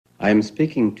I am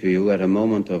speaking to you at a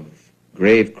moment of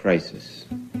grave crisis.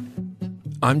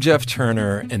 I'm Jeff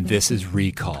Turner, and this is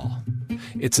Recall.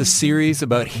 It's a series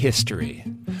about history.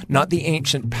 Not the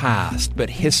ancient past,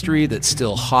 but history that's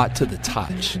still hot to the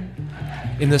touch.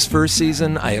 In this first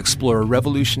season, I explore a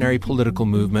revolutionary political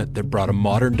movement that brought a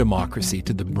modern democracy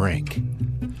to the brink.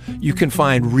 You can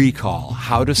find Recall,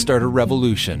 How to Start a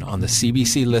Revolution on the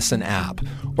CBC Listen app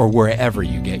or wherever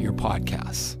you get your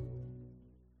podcasts.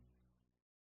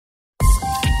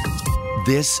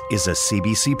 This is a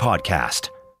CBC podcast.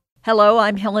 Hello,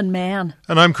 I'm Helen Mann.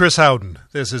 And I'm Chris Howden.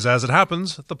 This is As It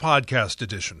Happens, the podcast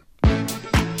edition.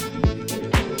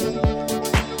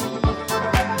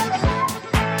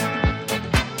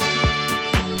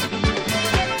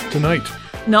 Tonight,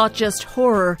 Not just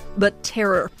horror, but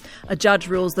terror. A judge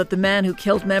rules that the man who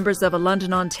killed members of a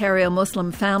London, Ontario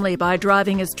Muslim family by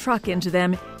driving his truck into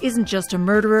them isn't just a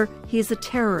murderer, he's a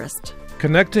terrorist.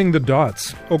 connecting the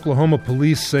dots. Oklahoma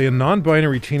police say a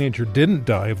non-binary teenager didn't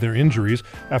die of their injuries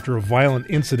after a violent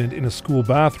incident in a school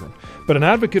bathroom. But an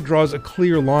advocate draws a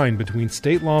clear line between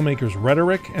state lawmakers'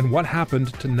 rhetoric and what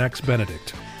happened to Nex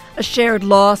Benedict. A shared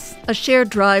loss, a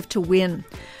shared drive to win.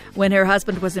 When her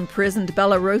husband was imprisoned,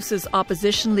 Belarus's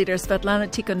opposition leader Sviatlana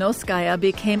Tsikhanouskaya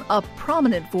became a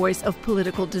prominent voice of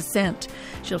political dissent.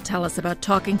 She'll tell us about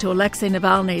talking to Alexei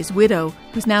Navalny's widow,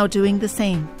 who's now doing the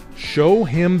same. Show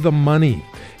him the money.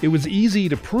 It was easy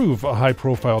to prove a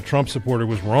high-profile Trump supporter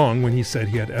was wrong when he said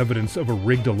he had evidence of a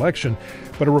rigged election,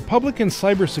 but a Republican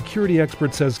cybersecurity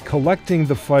expert says collecting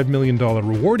the $5 million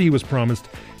reward he was promised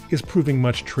is proving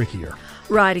much trickier.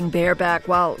 Riding bareback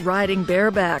while riding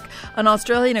bareback. An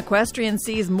Australian equestrian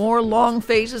sees more long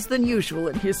faces than usual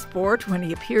in his sport when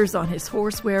he appears on his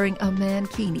horse wearing a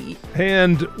mankini.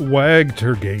 And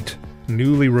Wagtergate.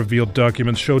 Newly revealed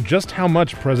documents show just how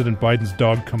much President Biden's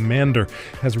dog Commander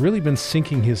has really been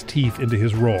sinking his teeth into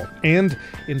his role and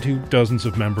into dozens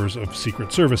of members of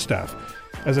Secret Service staff.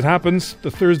 As it happens,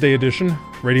 the Thursday edition,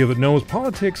 radio that knows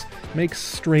politics makes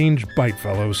strange bite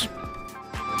fellows.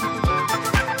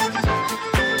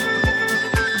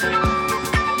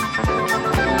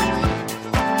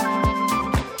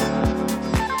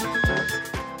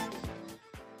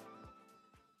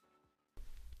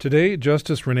 Today,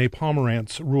 Justice Renee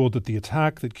Pomerantz ruled that the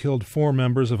attack that killed 4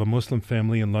 members of a Muslim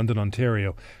family in London,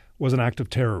 Ontario, was an act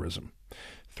of terrorism.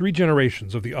 3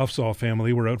 generations of the Afzal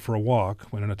family were out for a walk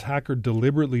when an attacker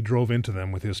deliberately drove into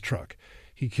them with his truck.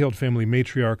 He killed family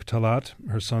matriarch Talat,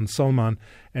 her son Salman,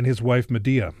 and his wife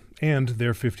Medea, and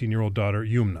their 15-year-old daughter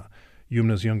Yumna.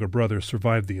 Yumna's younger brother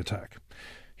survived the attack.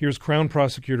 Here's Crown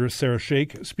Prosecutor Sarah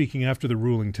Sheikh speaking after the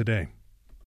ruling today.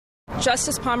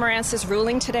 Justice Pomerantz's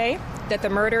ruling today that the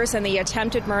murders and the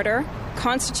attempted murder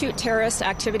constitute terrorist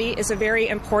activity is a very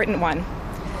important one.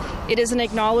 It is an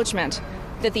acknowledgement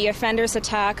that the offender's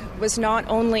attack was not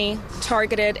only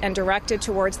targeted and directed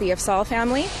towards the Afzal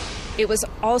family, it was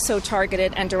also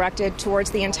targeted and directed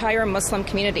towards the entire Muslim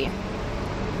community.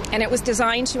 And it was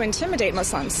designed to intimidate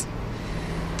Muslims.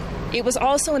 It was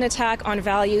also an attack on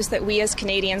values that we as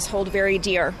Canadians hold very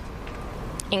dear: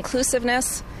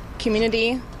 inclusiveness,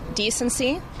 community,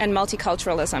 decency, and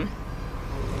multiculturalism.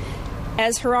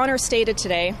 As Her Honor stated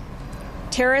today,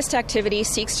 terrorist activity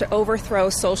seeks to overthrow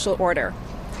social order.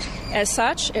 As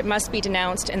such, it must be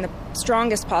denounced in the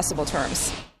strongest possible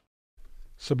terms.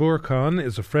 Sabur Khan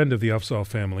is a friend of the Afzal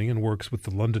family and works with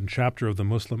the London chapter of the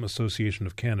Muslim Association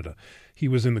of Canada. He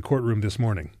was in the courtroom this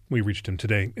morning. We reached him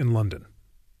today in London.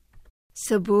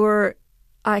 Sabur,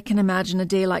 I can imagine a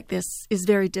day like this is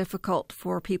very difficult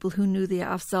for people who knew the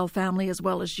Afzal family as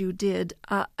well as you did.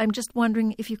 I'm just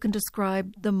wondering if you can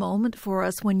describe the moment for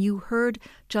us when you heard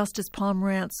Justice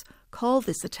Pomerantz call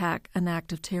this attack an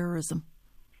act of terrorism.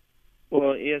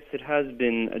 Well, yes, it has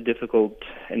been a difficult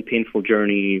and painful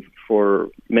journey for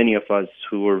many of us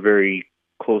who were very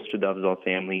close to the Afzal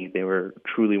family. They were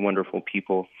truly wonderful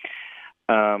people.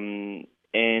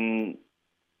 And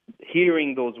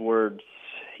hearing those words,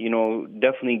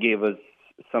 definitely gave us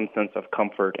some sense of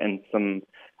comfort and some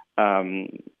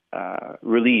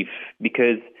relief,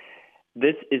 because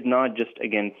this is not just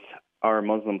against our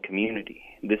Muslim community.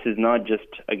 This is not just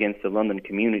against the London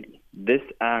community. This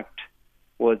act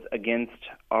was against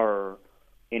our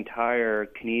entire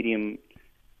Canadian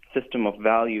system of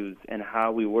values and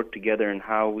how we work together and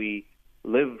how we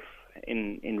live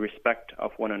in respect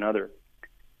of one another.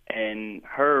 And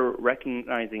her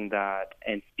recognizing that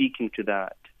and speaking to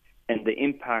that and the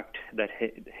impact that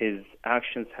his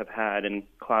actions have had and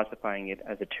classifying it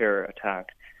as a terror attack,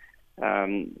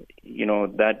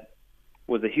 that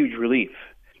was a huge relief.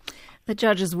 The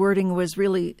judge's wording was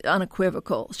really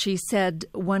unequivocal. She said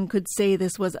one could say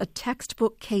this was a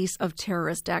textbook case of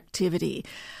terrorist activity.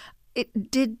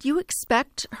 Did you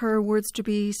expect her words to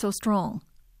be so strong?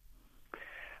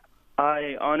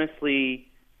 I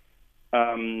honestly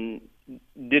didn't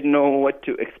know what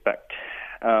to expect.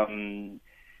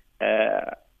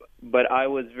 But I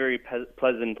was very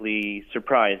pleasantly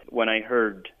surprised when I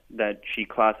heard that she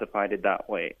classified it that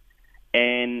way.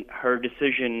 And her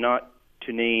decision not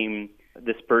to name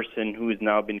this person who has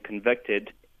now been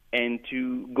convicted and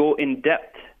to go in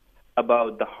depth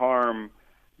about the harm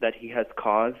that he has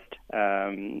caused.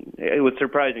 It was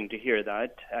surprising to hear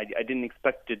that. I didn't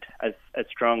expect it as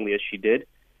strongly as she did,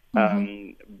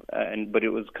 but it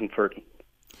was comforting.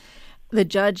 The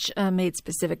judge made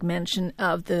specific mention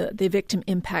of the victim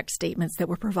impact statements that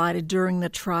were provided during the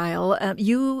trial.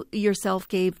 You yourself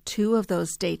gave 2 of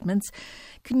those statements.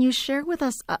 Can you share with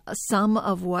us some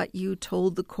of what you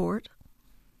told the court?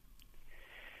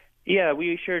 Yeah,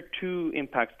 we shared 2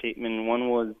 impact statements. One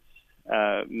was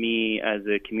me as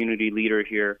a community leader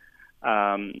here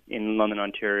in London,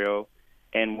 Ontario,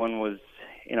 and one was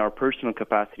in our personal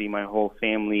capacity. My whole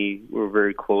family, we were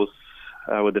very close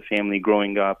with the family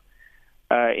growing up.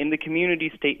 In the community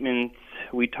statements,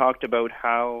 we talked about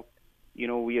how,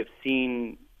 we have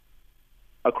seen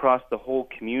across the whole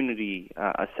community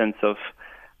a sense of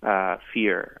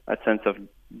fear, a sense of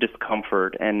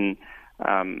discomfort and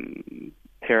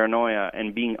paranoia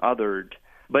and being othered.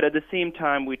 But at the same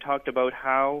time, we talked about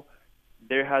how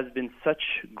there has been such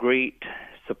great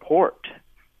support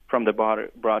from the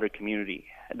broader community.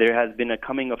 There has been a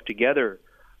coming of together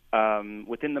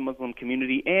within the Muslim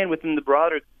community and within the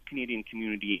broader Canadian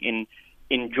community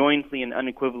in jointly and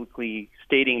unequivocally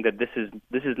stating that this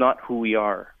is not who we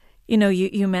are.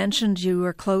 You mentioned you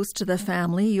were close to the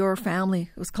family. Your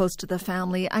family was close to the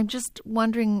family. I'm just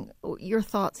wondering your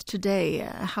thoughts today,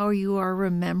 how you are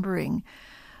remembering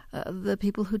the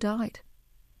people who died.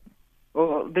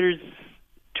 Well, there's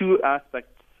 2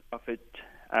 aspects of it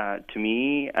to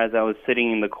me as I was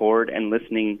sitting in the court and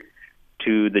listening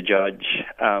to the judge,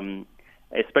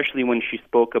 especially when she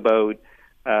spoke about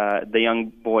the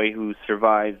young boy who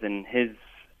survives and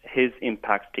his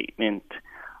impact statement,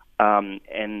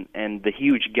 and the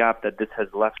huge gap that this has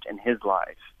left in his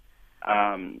life.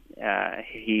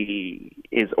 He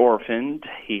is orphaned.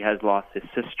 He has lost his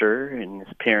sister and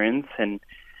his parents and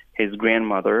his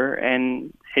grandmother,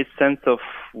 and his sense of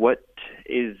what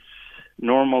is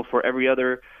normal for every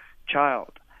other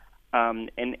child.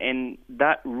 And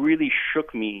that really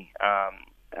shook me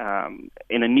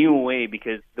in a new way,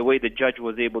 because the way the judge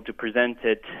was able to present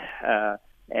it,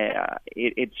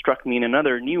 it struck me in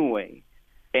another new way.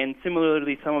 And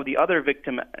similarly, some of the other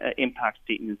victim impact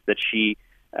statements that she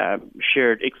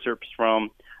shared excerpts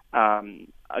from,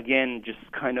 again, just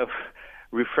kind of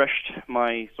refreshed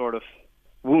my sort of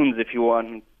wounds, if you want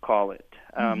to call it.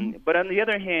 But on the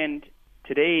other hand,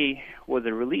 today was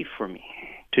a relief for me.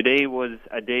 Today was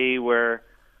a day where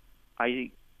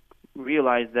I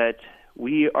realized that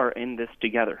we are in this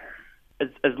together.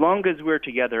 As long as we're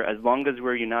together, as long as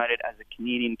we're united as a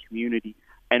Canadian community,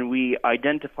 and we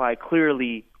identify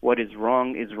clearly what is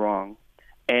wrong,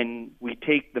 and we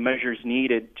take the measures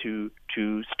needed to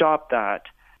stop that,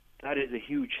 that is a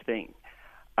huge thing.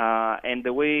 And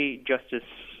the way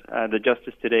the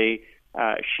justice today,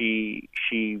 she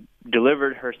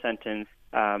delivered her sentence,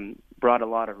 brought a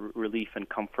lot of relief and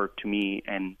comfort to me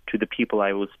and to the people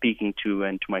I was speaking to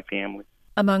and to my family.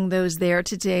 Among those there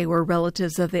today were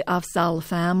relatives of the Afzal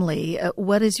family.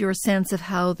 What is your sense of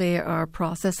how they are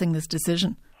processing this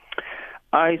decision?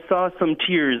 I saw some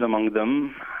tears among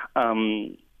them,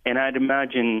 and I'd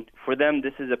imagine for them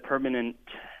this is a permanent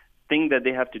thing that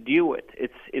they have to deal with.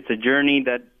 It's a journey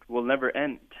that will never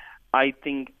end. I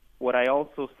think what I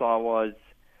also saw was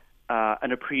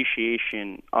an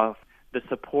appreciation of the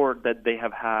support that they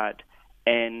have had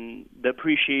and the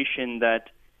appreciation that,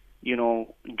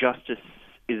 justice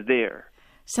is there.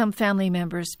 Some family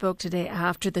members spoke today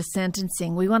after the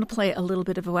sentencing. We want to play a little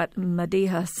bit of what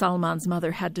Madiha Salman's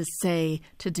mother had to say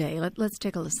today. Let's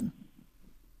take a listen.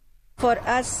 For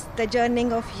us, the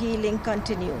journey of healing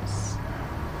continues.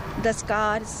 The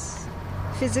scars,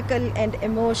 physical and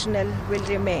emotional, will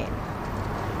remain.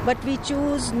 But we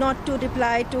choose not to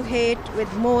reply to hate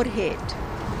with more hate.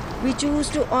 We choose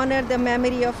to honor the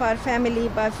memory of our family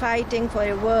by fighting for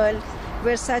a world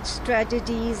where such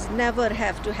tragedies never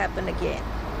have to happen again.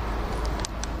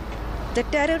 The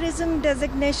terrorism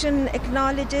designation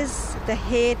acknowledges the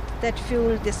hate that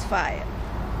fueled this fire,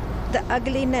 the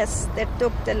ugliness that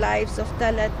took the lives of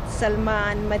Talat,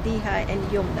 Salman, Madiha, and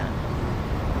Yumna.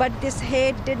 But this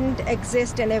hate didn't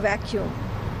exist in a vacuum.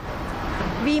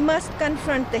 We must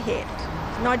confront the hate,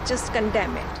 not just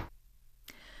condemn it.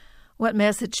 What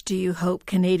message do you hope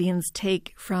Canadians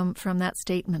take from that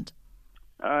statement?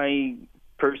 I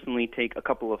personally take a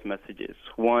couple of messages.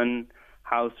 One,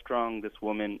 how strong this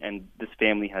woman and this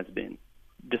family has been.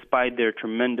 Despite their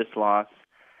tremendous loss,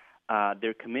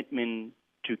 their commitment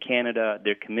to Canada,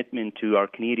 their commitment to our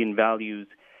Canadian values,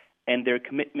 and their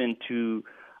commitment to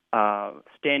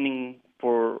standing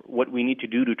for what we need to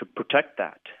do to protect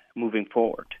that moving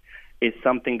forward is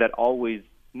something that always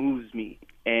moves me.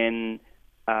 And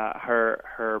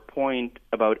her point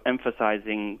about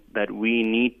emphasizing that we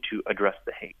need to address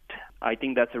the hate, I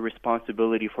think that's a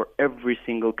responsibility for every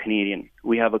single Canadian.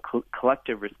 We have a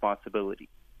collective responsibility.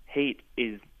 Hate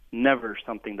is never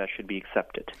something that should be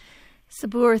accepted.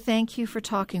 Sabur, thank you for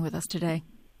talking with us today.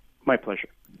 My pleasure.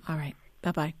 All right.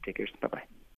 Bye-bye. Take care. Bye-bye.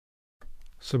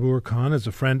 Sabur Khan is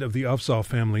a friend of the Afzal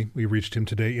family. We reached him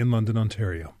today in London,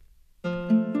 Ontario.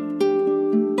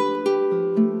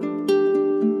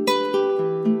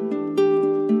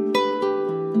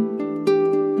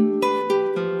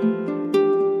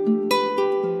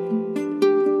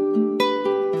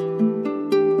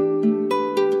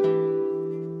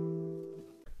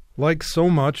 Like so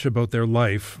much about their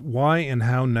life, why and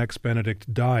how Nex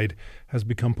Benedict died has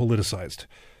become politicized.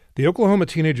 The Oklahoma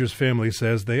teenager's family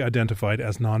says they identified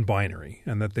as non-binary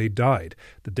and that they died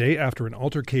the day after an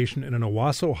altercation in an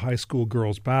Owasso high school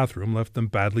girls' bathroom left them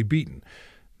badly beaten.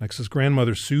 Nex's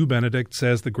grandmother, Sue Benedict,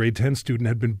 says the grade 10 student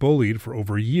had been bullied for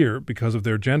over a year because of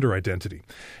their gender identity.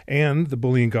 And the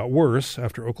bullying got worse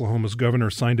after Oklahoma's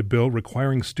governor signed a bill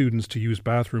requiring students to use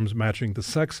bathrooms matching the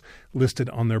sex listed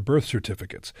on their birth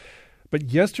certificates.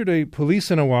 But yesterday, police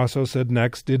in Owasso said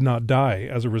Nex did not die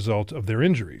as a result of their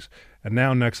injuries. And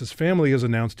now Nex's family has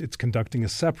announced it's conducting a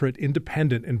separate,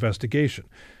 independent investigation.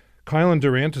 Kylan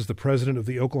Durant is the president of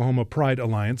the Oklahoma Pride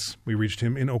Alliance. We reached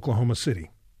him in Oklahoma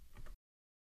City.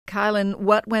 Kylan,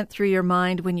 what went through your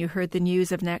mind when you heard the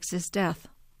news of Nex's death?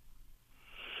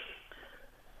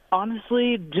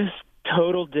 Honestly, just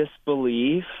total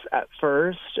disbelief at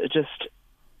first.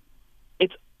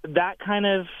 It's that kind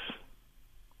of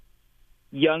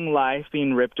young life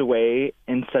being ripped away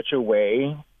in such a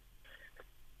way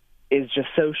is just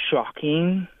so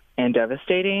shocking and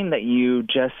devastating that you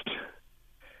just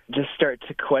start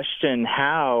to question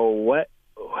how, what,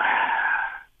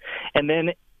 and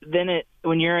then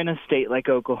when you're in a state like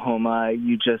Oklahoma,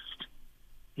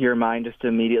 your mind just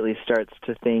immediately starts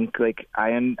to think like,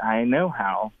 I know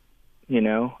how,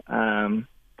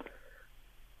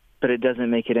 but it doesn't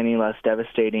make it any less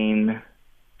devastating,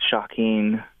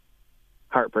 shocking,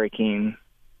 heartbreaking.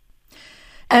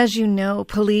 As you know,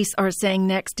 police are saying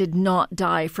Nex did not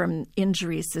die from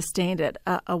injuries sustained at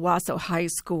Owasso High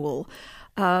School.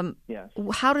 Yes.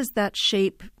 How does that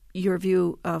shape your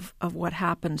view of what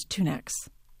happened to Nex?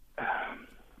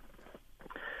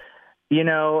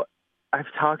 I've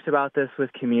talked about this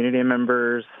with community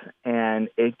members, and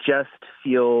it just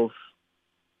feels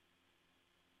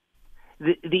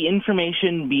the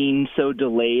information being so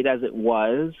delayed as it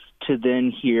was to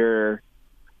then hear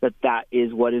that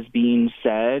is what is being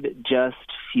said just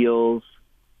feels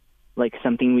like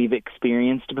something we've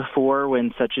experienced before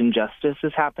when such injustice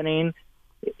is happening.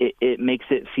 It makes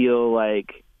it feel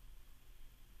like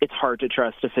it's hard to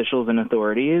trust officials and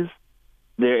authorities.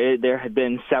 There had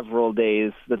been several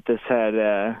days that this had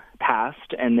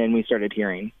passed, and then we started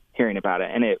hearing about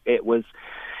it. And it was,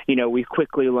 we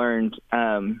quickly learned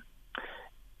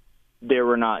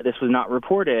this was not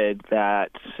reported, that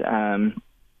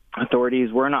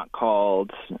authorities were not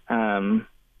called.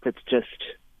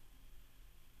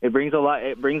 It brings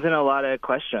in a lot of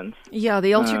questions. Yeah,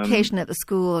 the altercation at the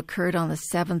school occurred on the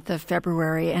 7th of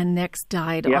February, and Nex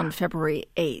died on February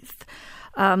 8th.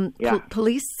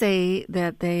 Police say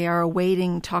that they are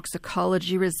awaiting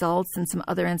toxicology results and some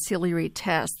other ancillary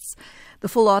tests. The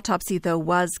full autopsy, though,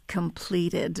 was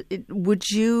completed. Would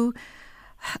you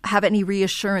have any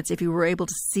reassurance if you were able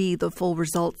to see the full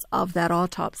results of that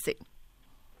autopsy?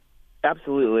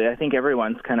 Absolutely. I think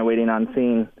everyone's kind of waiting on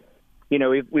seeing.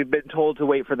 We've been told to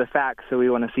wait for the facts, so we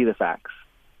want to see the facts.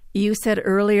 You said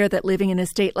earlier that living in a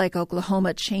state like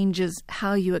Oklahoma changes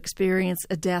how you experience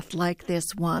a death like this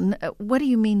one. What do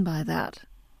you mean by that?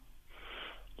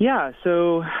 Yeah,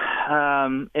 so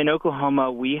in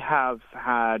Oklahoma, we have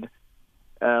had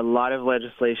a lot of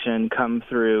legislation come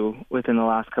through within the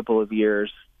last couple of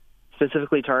years,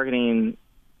 specifically targeting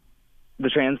the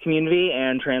trans community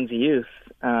and trans youth.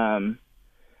 And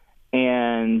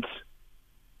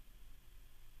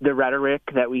the rhetoric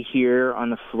that we hear on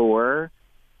the floor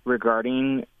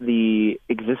regarding the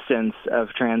existence of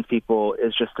trans people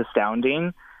is just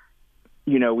astounding.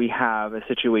 we have a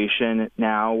situation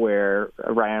now where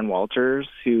Ryan Walters,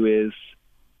 who is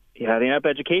heading up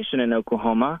education in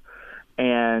Oklahoma,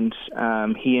 and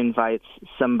he invites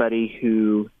somebody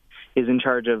who is in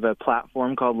charge of a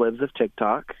platform called Lives of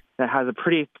TikTok that has a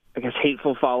pretty,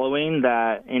 hateful following,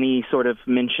 that any sort of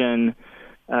mention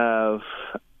of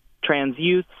trans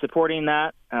youth supporting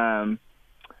that,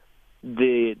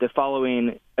 the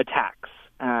following attacks.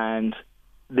 And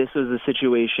this was a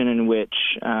situation in which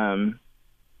an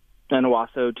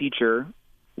Owasso teacher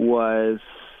was,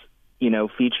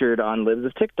 featured on Lives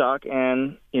of TikTok,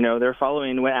 and, their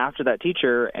following went after that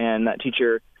teacher, and that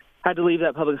teacher had to leave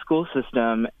that public school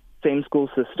system, same school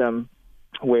system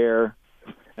where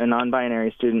a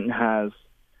non-binary student has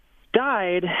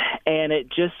died. And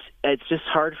it's just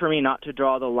hard for me not to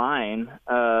draw the line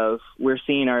of, we're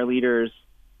seeing our leaders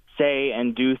say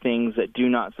and do things that do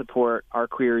not support our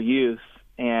queer youth,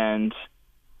 and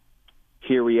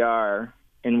here we are,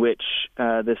 in which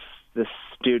this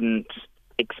student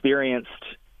experienced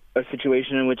a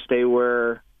situation in which they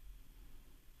were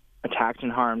attacked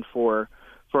and harmed for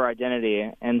identity.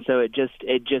 And so it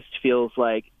just feels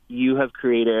like you have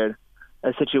created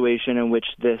a situation in which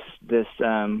this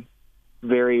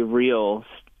very real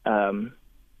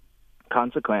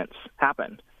consequence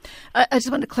happened. I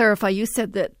just want to clarify, you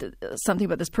said that something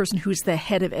about this person who's the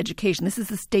head of education. This is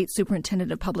the state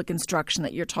superintendent of public instruction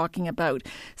that you're talking about,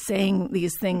 saying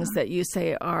these things that you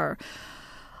say are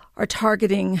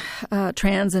targeting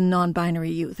trans and non-binary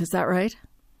youth. Is that right?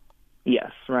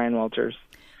 Yes, Ryan Walters.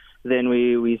 Then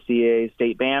we see a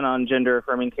state ban on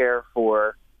gender-affirming care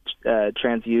for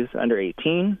trans youth under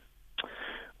 18.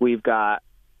 We've got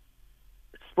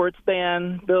sports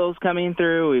ban bills coming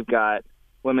through. We've got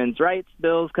women's rights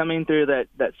bills coming through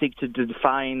that seek to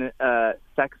define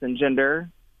sex and gender.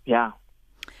 Yeah.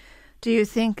 Do you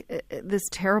think this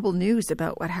terrible news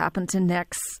about what happened to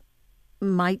Nex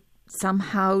might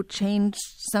somehow change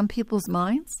some people's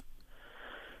minds?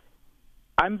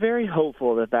 I'm very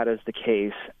hopeful that is the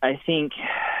case. I think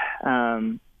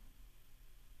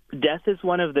death is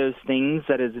one of those things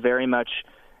that is very much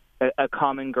a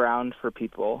common ground for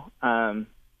people,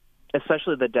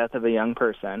 especially the death of a young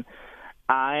person.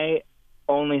 I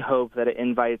only hope that it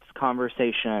invites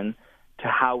conversation to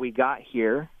how we got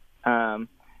here, because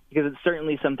it's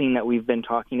certainly something that we've been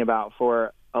talking about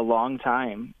for a long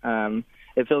time.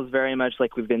 It feels very much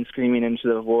like we've been screaming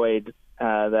into the void,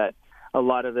 that a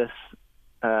lot of this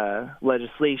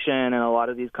legislation and a lot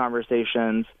of these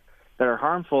conversations that are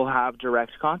harmful have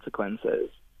direct consequences.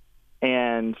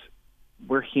 And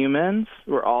we're humans.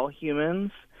 We're all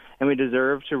humans. And we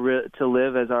deserve to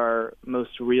live as our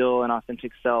most real and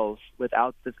authentic selves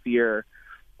without the fear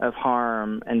of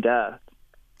harm and death.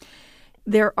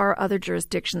 There are other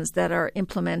jurisdictions that are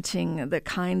implementing the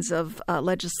kinds of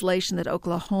legislation that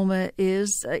Oklahoma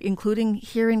is, including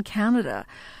here in Canada.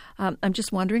 I'm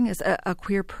just wondering, as a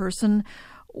queer person,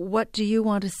 what do you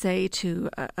want to say to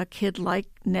a kid like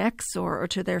Nex or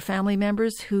to their family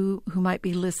members who might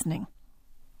be listening?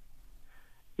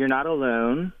 You're not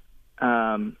alone.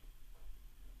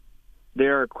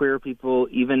 There are queer people,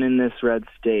 even in this red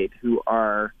state, who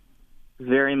are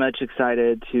very much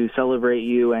excited to celebrate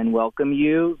you and welcome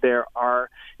you. There are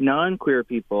non-queer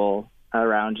people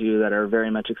around you that are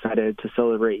very much excited to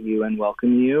celebrate you and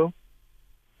welcome you.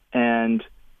 And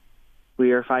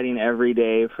we are fighting every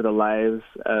day for the lives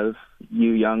of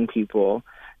you young people,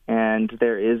 and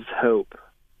there is hope.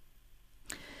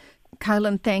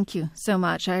 Kylan, thank you so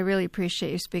much. I really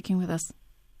appreciate you speaking with us.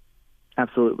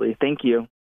 Absolutely. Thank you.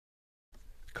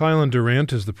 Kylan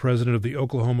Durant is the president of the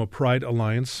Oklahoma Pride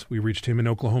Alliance. We reached him in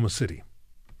Oklahoma City.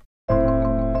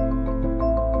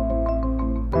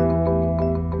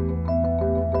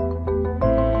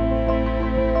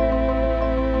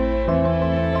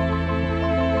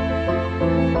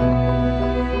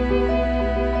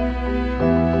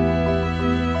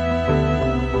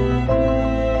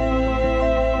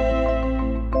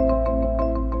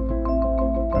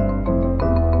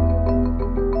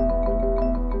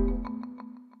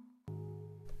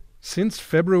 Since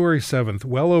February 7th,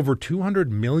 well over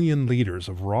 200 million liters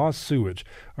of raw sewage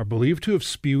are believed to have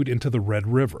spewed into the Red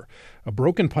River. A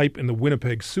broken pipe in the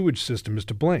Winnipeg sewage system is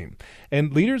to blame.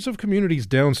 And leaders of communities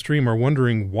downstream are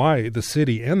wondering why the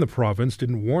city and the province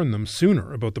didn't warn them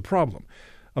sooner about the problem.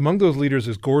 Among those leaders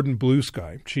is Gordon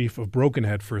Bluesky, chief of Broken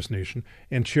Head First Nation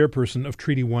and chairperson of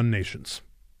Treaty 1 Nations.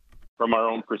 From our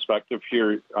own perspective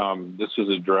here, this is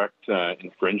a direct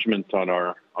infringement on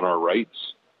our rights.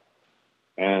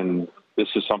 And this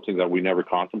is something that we never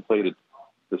contemplated.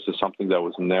 This is something that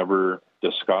was never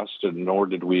discussed, and nor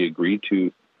did we agree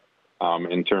to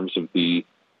in terms of the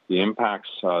the impacts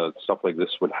stuff like this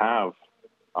would have.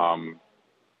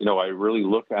 I really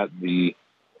look at the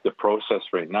process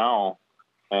right now,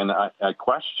 and I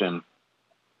question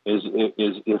is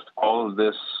if all of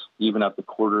this, even at the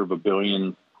 250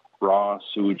 million raw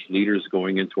sewage liters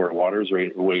going into our waters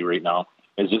right now,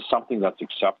 is this something that's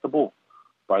acceptable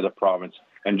by the province?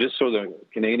 And just so the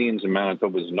Canadians and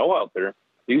Manitobans know out there,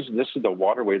 this is the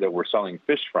waterway that we're selling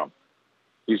fish from.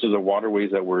 These are the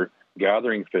waterways that we're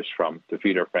gathering fish from to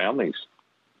feed our families.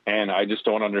 And I just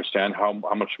don't understand how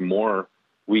much more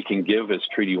we can give as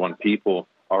Treaty 1 people.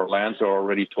 Our lands are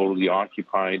already totally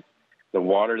occupied. The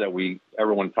water that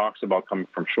everyone talks about coming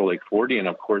from Shoal Lake 40, and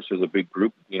of course there's a big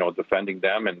group, defending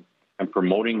them and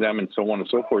promoting them and so on and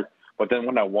so forth. But then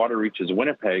when that water reaches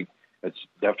Winnipeg, it's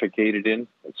defecated in,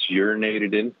 it's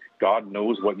urinated in. God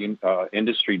knows what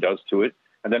industry does to it,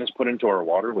 and then it's put into our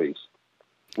waterways.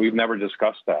 We've never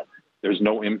discussed that. There's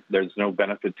no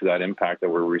benefit to that impact that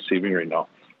we're receiving right now.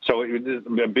 So it's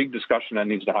a big discussion that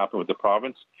needs to happen with the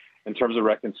province. In terms of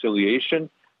reconciliation,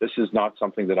 this is not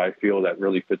something that I feel that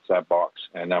really fits that box,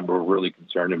 and we're really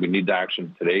concerned, and we need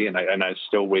action today, and I'm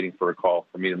still waiting for a call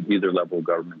from either level of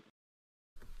government.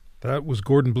 That was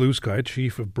Gordon Bluesky,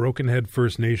 Chief of Broken Head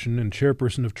First Nation and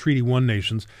Chairperson of Treaty 1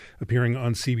 Nations, appearing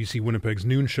on CBC Winnipeg's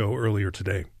Noon Show earlier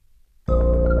today.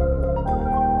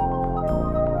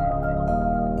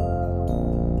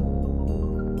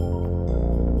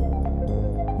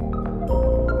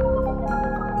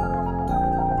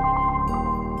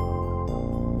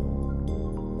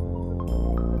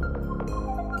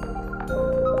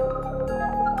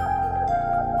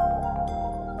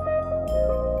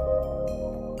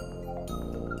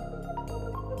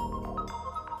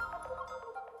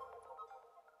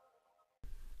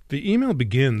 The email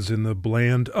begins in the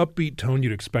bland, upbeat tone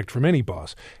you'd expect from any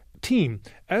boss. Team,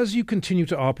 as you continue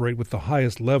to operate with the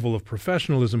highest level of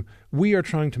professionalism, we are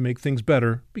trying to make things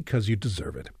better because you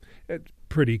deserve it.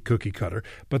 Pretty cookie cutter,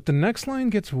 but the next line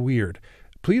gets weird.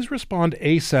 Please respond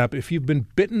ASAP if you've been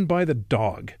bitten by the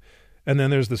dog. And then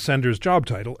there's the sender's job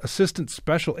title, Assistant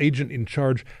Special Agent in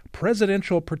Charge,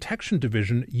 Presidential Protection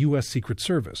Division, U.S. Secret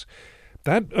Service.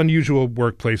 That unusual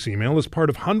workplace email is part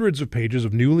of hundreds of pages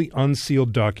of newly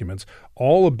unsealed documents,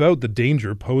 all about the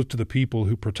danger posed to the people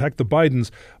who protect the Bidens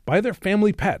by their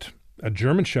family pet, a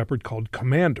German Shepherd called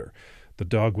Commander. The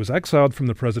dog was exiled from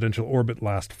the presidential orbit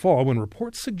last fall when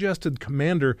reports suggested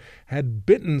Commander had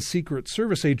bitten Secret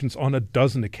Service agents on a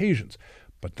dozen occasions.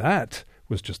 But that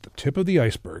was just the tip of the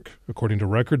iceberg, according to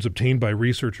records obtained by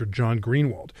researcher John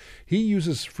Greenwald. He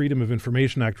uses Freedom of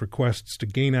Information Act requests to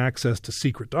gain access to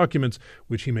secret documents,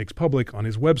 which he makes public on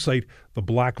his website, The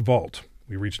Black Vault.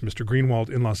 We reached Mr. Greenwald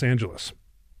in Los Angeles.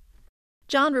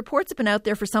 John, reports have been out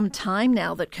there for some time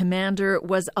now that Commander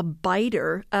was a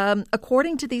biter.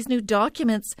 According to these new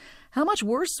documents, how much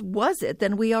worse was it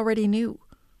than we already knew?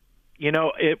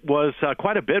 It was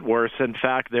quite a bit worse. In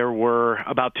fact, there were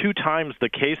about 2 times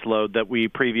the caseload that we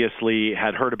previously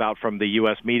had heard about from the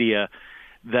U.S. media,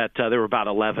 that there were about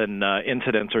 11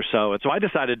 incidents or so. And so I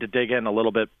decided to dig in a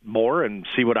little bit more and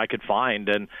see what I could find.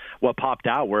 And what popped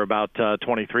out were about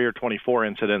 23 or 24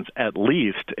 incidents at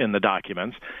least in the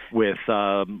documents, with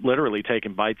literally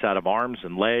taking bites out of arms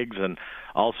and legs and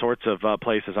all sorts of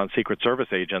places on Secret Service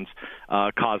agents,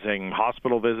 causing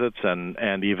hospital visits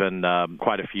and even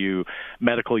quite a few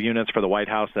medical units for the White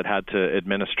House that had to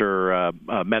administer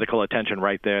medical attention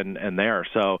right then and there.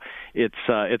 So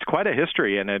it's quite a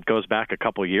history, and it goes back a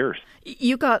couple years.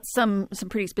 You got some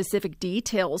pretty specific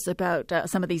details about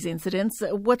some of these incidents.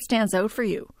 What stands out for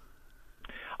you?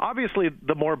 Obviously,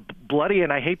 the more bloody,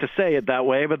 and I hate to say it that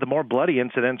way, but the more bloody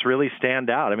incidents really stand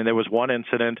out. I mean, there was one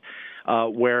incident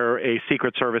where a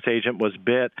Secret Service agent was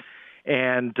bit,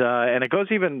 and it goes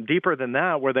even deeper than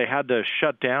that, where they had to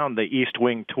shut down the East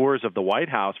Wing tours of the White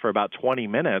House for about 20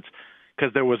 minutes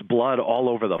because there was blood all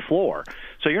over the floor.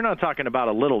 So you're not talking about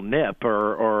a little nip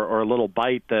or a little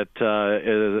bite that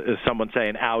is someone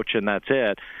saying, ouch, and that's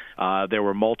it. There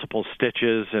were multiple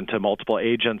stitches into multiple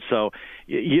agents. So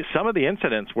some of the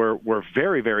incidents were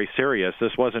very, very serious.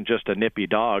 This wasn't just a nippy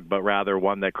dog, but rather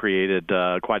one that created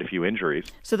quite a few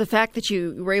injuries. So the fact that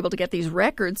you were able to get these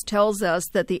records tells us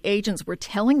that the agents were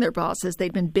telling their bosses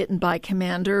they'd been bitten by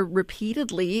Commander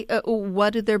repeatedly.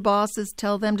 What did their bosses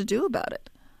tell them to do about it?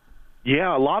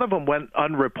 Yeah, a lot of them went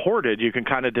unreported. You can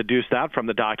kind of deduce that from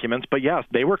the documents. But yes,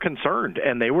 they were concerned,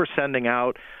 and they were sending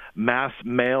out mass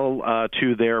mail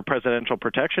to their Presidential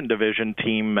Protection Division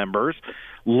team members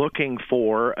looking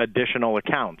for additional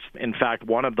accounts. In fact,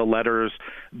 one of the letters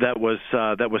that was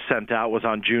sent out was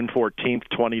on June 14th,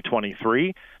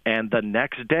 2023, and the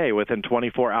next day, within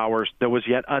 24 hours, there was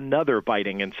yet another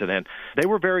biting incident. They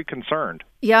were very concerned.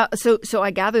 Yeah, so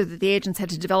I gather that the agents had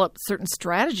to develop certain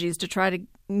strategies to try to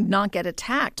not get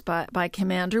attacked by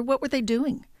Commander. What were they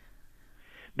doing?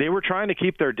 They were trying to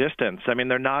keep their distance. I mean,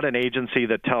 they're not an agency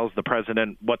that tells the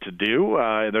president what to do.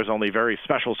 There's only very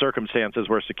special circumstances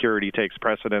where security takes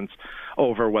precedence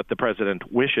over what the president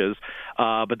wishes.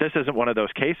 But this isn't one of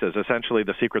those cases. Essentially,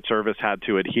 the Secret Service had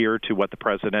to adhere to what the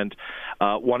president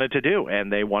wanted to do,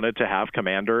 and they wanted to have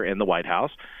Commander in the White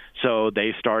House. So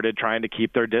they started trying to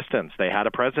keep their distance. They had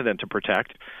a president to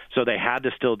protect, so they had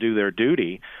to still do their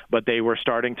duty, but they were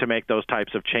starting to make those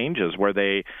types of changes where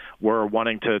they were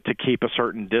wanting to keep a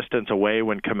certain distance away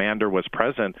when Commander was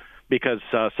present, because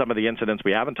some of the incidents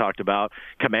we haven't talked about,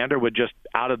 Commander would just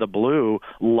out of the blue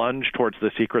lunge towards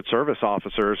the Secret Service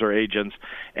officers or agents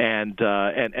and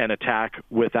attack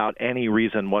without any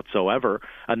reason whatsoever.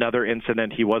 Another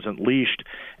incident, he wasn't leashed,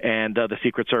 and the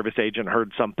Secret Service agent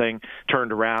heard something,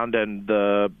 turned around, and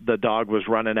the dog was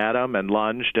running at him and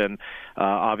lunged and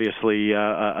obviously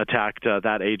attacked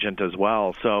that agent as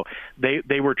well. So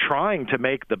they were trying to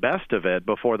make the best of it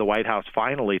before the White House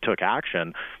finally took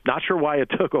action. Not sure why it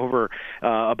took over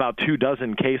about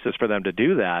 24 cases for them to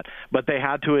do that, but they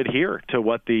had to adhere to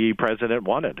what the president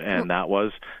wanted, and that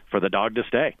was for the dog to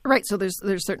stay. Right, so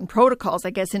there's certain protocols,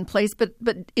 I guess, in place, but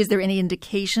is there any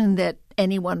indication that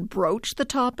anyone broached the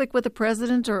topic with the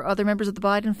president or other members of the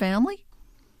Biden family?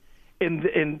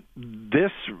 In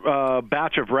this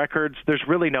batch of records, there's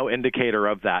really no indicator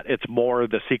of that. It's more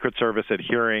the Secret Service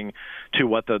adhering to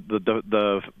what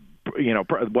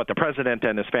what the president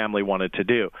and his family wanted to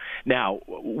do. Now,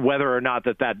 whether or not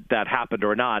that happened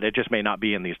or not, it just may not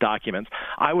be in these documents.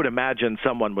 I would imagine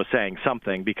someone was saying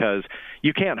something, because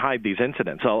you can't hide these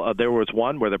incidents. There was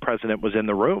one where the president was in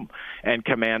the room and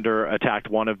Commander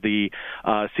attacked one of the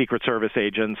Secret Service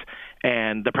agents,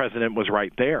 and the president was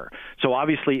right there. So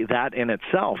obviously that in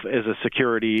itself is a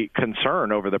security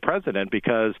concern over the president,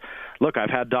 because, look, I've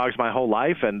had dogs my whole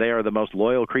life, and they are the most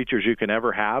loyal creatures you can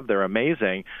ever have. They're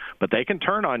amazing, but they can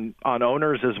turn on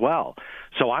owners as well.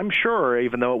 So I'm sure,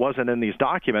 even though it wasn't in these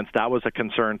documents, that was a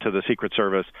concern to the Secret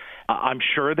Service. I'm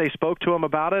sure they spoke to him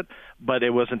about it, but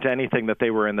it wasn't anything that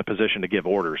they were in the position to give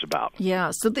orders about.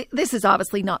 Yeah, so this is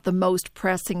obviously not the most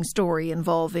pressing story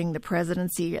involving the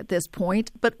presidency at this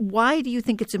point, but why do you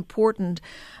think it's important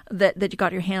that you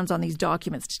got your hands on these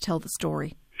documents to tell the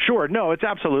story? Sure. No, it's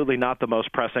absolutely not the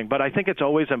most pressing, but I think it's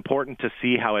always important to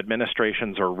see how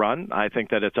administrations are run. I think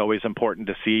that it's always important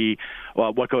to see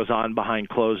what goes on behind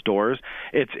closed doors.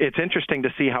 It's interesting to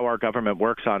see how our government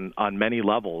works on many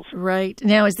levels. Right.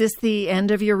 Now, is this the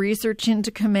end of your research into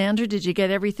Commander? Did you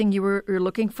get everything you were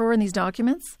looking for in these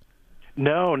documents?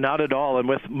 No, not at all. And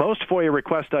with most FOIA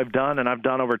requests I've done, and I've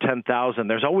done over 10,000,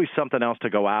 there's always something else to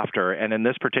go after. And in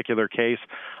this particular case,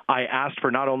 I asked for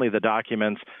not only the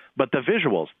documents, but the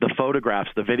visuals, the photographs,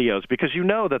 the videos, because you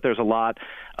know that there's a lot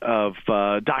of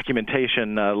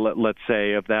documentation, let's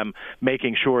say, of them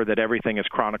making sure that everything is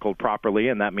chronicled properly,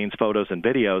 and that means photos and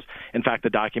videos. In fact, the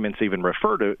documents even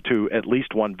refer to at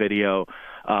least one video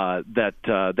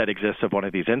that exists of one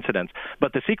of these incidents.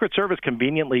 But the Secret Service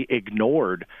conveniently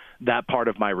ignored that part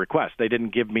of my request. They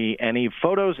didn't give me any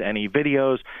photos, any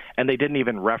videos, and they didn't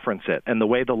even reference it. And the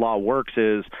way the law works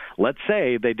is, let's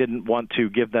say they didn't want to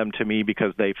give them to me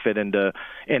because they fit into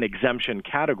an exemption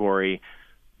category,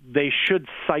 they should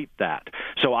cite that.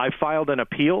 So I filed an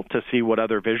appeal to see what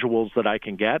other visuals that I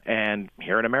can get. And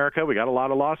here in America, we got a lot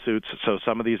of lawsuits. So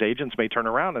some of these agents may turn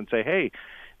around and say, hey,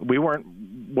 we weren't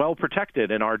well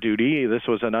protected in our duty. This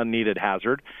was an unneeded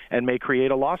hazard, and may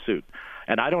create a lawsuit.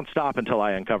 And I don't stop until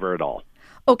I uncover it all.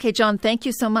 Okay, John, thank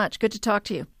you so much. Good to talk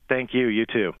to you. Thank you. You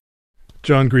too.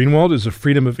 John Greenwald is a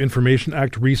Freedom of Information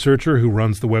Act researcher who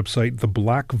runs the website The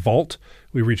Black Vault.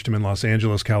 We reached him in Los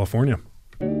Angeles, California.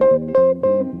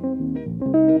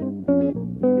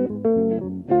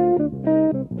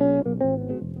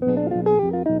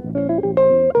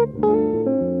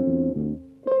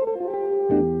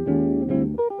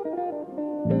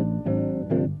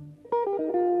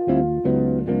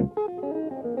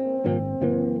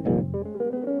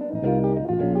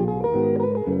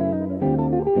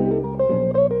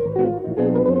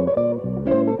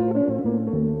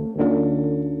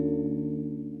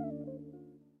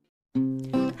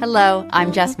 Hello,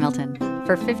 I'm Jess Milton.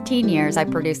 For 15 years, I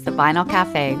produced The Vinyl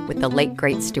Cafe with the late,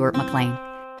 great Stuart McLean.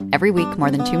 Every week,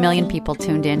 more than 2 million people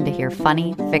tuned in to hear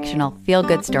funny, fictional,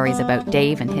 feel-good stories about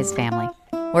Dave and his family.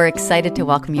 We're excited to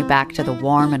welcome you back to the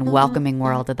warm and welcoming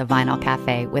world of the Vinyl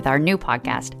Cafe with our new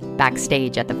podcast,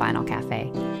 Backstage at the Vinyl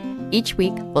Cafe. Each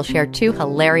week, we'll share 2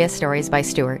 hilarious stories by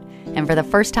Stuart, and for the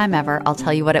first time ever, I'll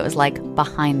tell you what it was like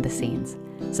behind the scenes.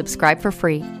 Subscribe for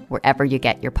free wherever you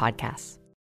get your podcasts.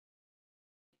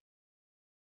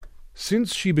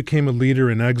 Since she became a leader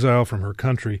in exile from her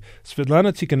country,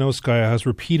 Sviatlana Tsikhanouskaya has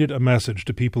repeated a message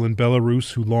to people in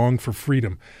Belarus who long for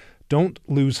freedom. Don't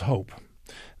lose hope.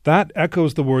 That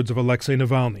echoes the words of Alexei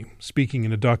Navalny, speaking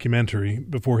in a documentary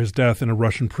before his death in a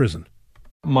Russian prison.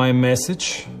 My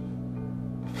message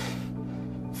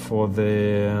for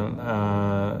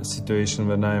the situation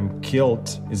when I'm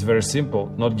killed is very simple: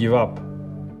 not give up.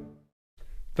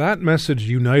 That message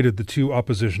united the 2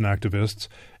 opposition activists,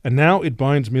 and now it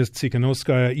binds Ms.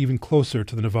 Tsikhanouskaya even closer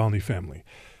to the Navalny family.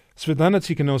 Sviatlana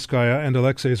Tsikhanouskaya and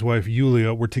Alexei's wife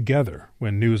Yulia were together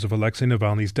when news of Alexei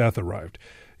Navalny's death arrived.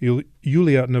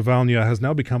 Yulia Navalnaya has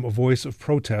now become a voice of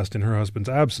protest in her husband's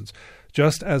absence,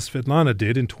 just as Sviatlana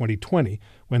did in 2020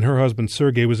 when her husband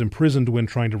Sergei was imprisoned when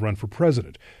trying to run for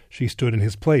president. She stood in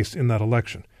his place in that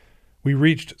election. We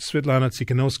reached Sviatlana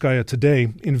Tsikhanouskaya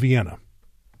today in Vienna.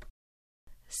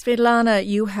 Sviatlana,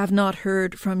 you have not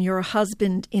heard from your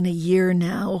husband in a year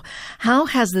now. How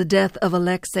has the death of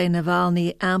Alexei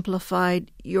Navalny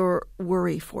amplified your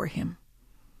worry for him?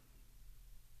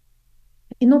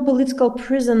 Political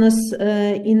prisoners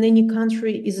in any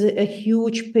country is a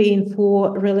huge pain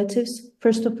for relatives,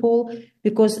 first of all,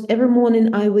 because every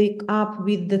morning I wake up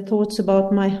with the thoughts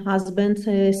about my husband,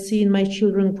 seeing my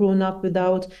children grown up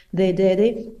without their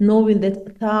daddy, knowing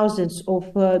that thousands of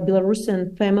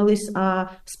Belarusian families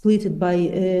are split by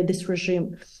this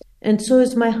regime. And so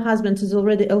is my husband. He's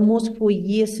already almost 4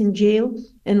 years in jail,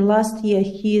 and last year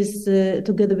he is,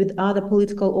 together with other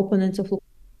political opponents of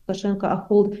Lukashenko, are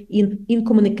held in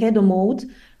incommunicado mode.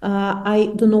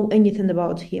 I don't know anything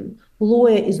about him.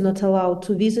 Lawyer is not allowed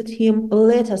to visit him.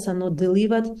 Letters are not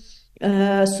delivered.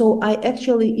 So I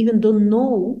actually even don't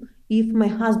know if my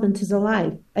husband is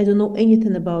alive. I don't know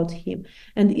anything about him.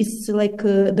 And it's like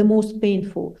the most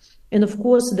painful. And of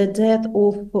course, the death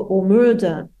of or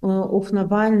murder of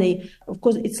Navalny, of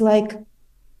course, it's like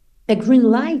a green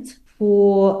light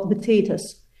for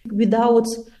dictators. Without,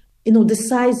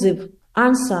 decisive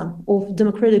answer of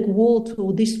democratic world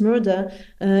to this murder,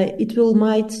 it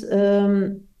might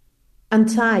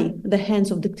untie the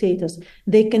hands of dictators.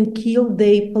 They can kill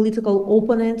their political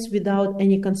opponents without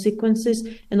any consequences.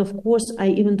 And of course, I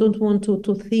even don't want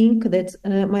to think that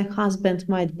my husband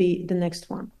might be the next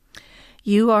one.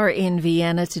 You are in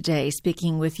Vienna today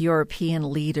speaking with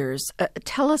European leaders.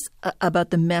 Tell us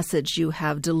about the message you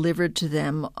have delivered to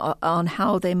them on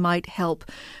how they might help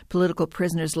political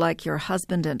prisoners like your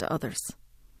husband and others.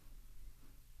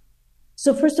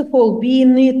 So first of all, we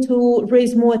need to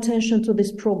raise more attention to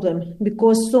this problem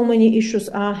because so many issues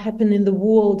are happening in the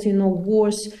world,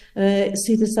 wars,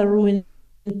 cities are ruined,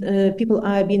 people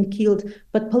are being killed,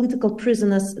 but political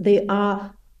prisoners, they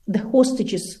are the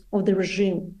hostages of the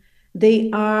regime. They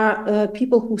are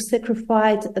people who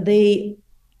sacrificed their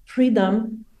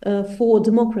freedom for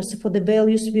democracy, for the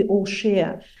values we all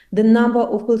share. The number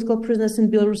of political prisoners in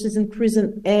Belarus is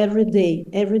increasing every day.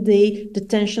 Every day,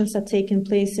 detentions are taking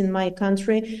place in my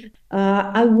country.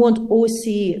 I want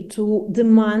OSCE to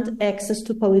demand access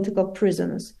to political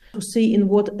prisoners, to see in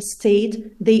what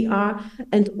state they are.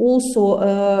 And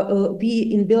also, we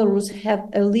in Belarus have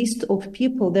a list of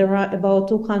people. There are about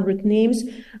 200 names.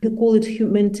 We call it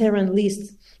humanitarian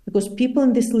list, because people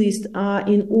in this list are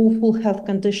in awful health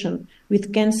condition,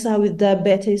 with cancer, with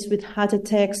diabetes, with heart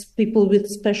attacks, people with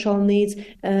special needs.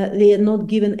 They are not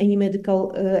given any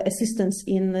medical assistance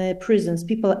in prisons.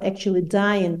 People are actually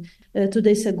dying. 2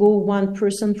 days ago, one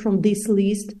person from this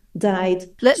list died.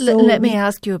 Let me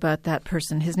ask you about that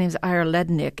person. His name is Ira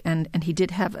Lednik, and he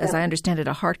did have, as I understand it,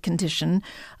 a heart condition.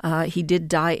 He did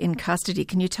die in custody.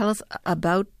 Can you tell us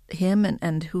about him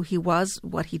and who he was,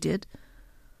 what he did?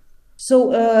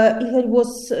 So he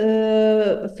was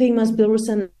a famous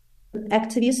Belarusian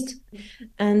activist,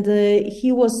 and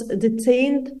he was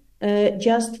detained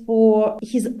just for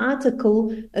his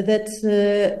article that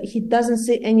he doesn't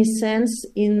see any sense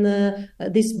in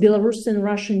this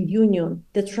Belarusian-Russian union,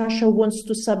 that Russia wants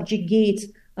to subjugate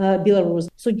Belarus.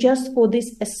 So just for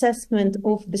this assessment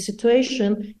of the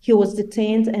situation, he was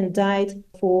detained and died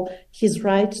for his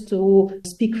right to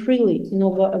speak freely,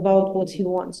 about what he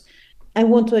wants. I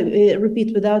want to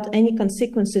repeat, without any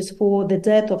consequences for the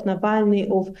death of Navalny,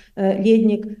 of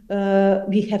Lednik,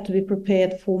 we have to be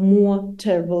prepared for more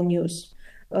terrible news.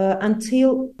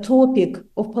 until topic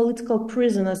of political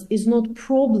prisoners is not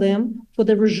problem for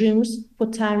the regimes, for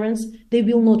tyrants, they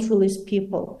will not release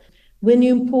people. When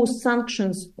you impose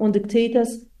sanctions on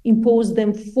dictators, impose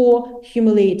them for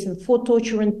humiliating, for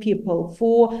torturing people,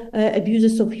 for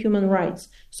abuses of human rights.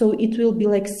 So it will be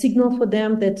like signal for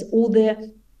them that all their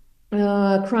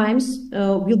crimes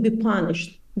will be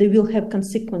punished. They will have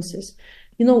consequences.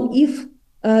 If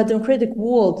democratic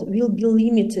world will be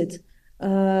limited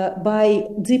by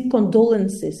deep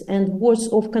condolences and words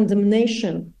of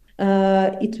condemnation,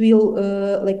 it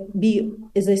will be,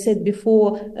 as I said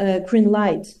before, green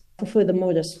light for further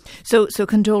murders. So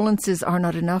condolences are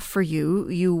not enough for you.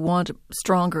 You want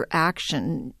stronger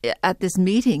action. At this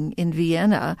meeting in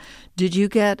Vienna, did you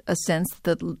get a sense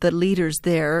that the leaders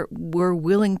there were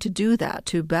willing to do that,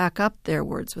 to back up their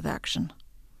words with action?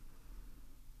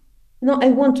 No, I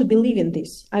want to believe in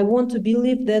this. I want to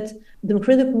believe that the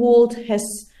democratic world has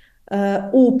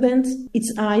opened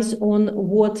its eyes on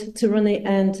what tyranny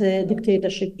and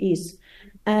dictatorship is.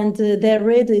 And they're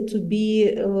ready to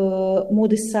be more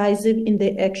decisive in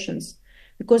their actions.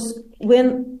 Because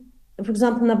when, for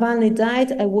example, Navalny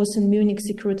died, I was in Munich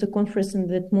Security Conference in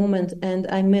that moment, and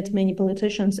I met many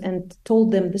politicians and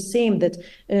told them the same, that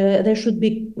there should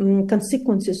be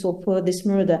consequences of this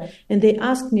murder. And they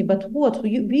asked me, but what?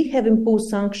 We have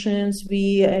imposed sanctions,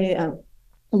 we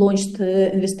launched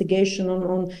investigation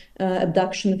on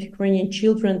abduction of Ukrainian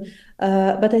children.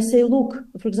 But I say, look,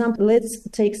 for example, let's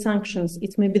take sanctions.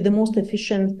 It may be the most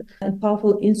efficient and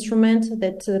powerful instrument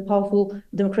that powerful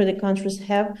democratic countries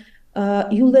have.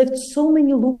 You left so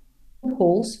many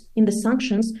loopholes in the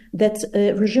sanctions that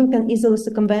a regime can easily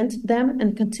circumvent them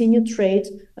and continue trade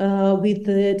with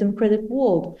the democratic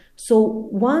world. So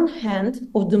one hand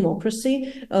of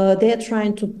democracy, they are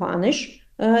trying to punish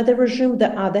the regime.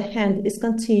 The other hand is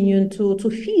continuing to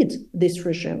feed this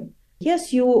regime.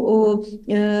 Yes, you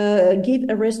gave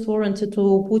arrest warrant to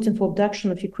Putin for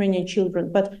abduction of Ukrainian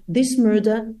children, but this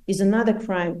murder is another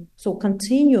crime. So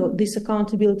continue this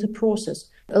accountability process.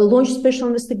 Launch special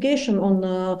investigation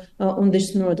on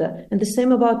this murder. And the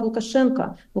same about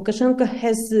Lukashenko. Lukashenko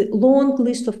has a long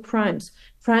list of crimes.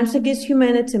 Crimes against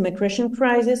humanity, migration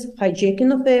crisis,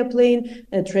 hijacking of airplane,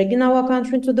 dragging our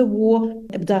country into the war,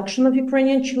 abduction of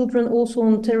Ukrainian children also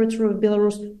on territory of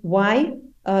Belarus. Why?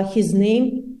 His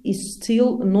name is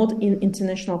still not in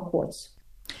international courts.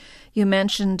 You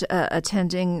mentioned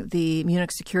attending the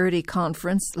Munich Security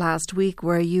Conference last week,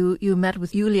 where you met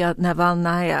with Yulia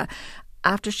Navalnaya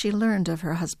after she learned of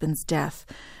her husband's death.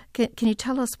 Can you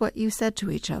tell us what you said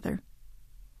to each other?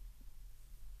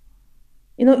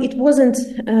 It wasn't,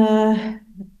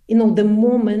 the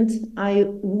moment I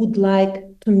would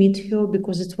like to meet her,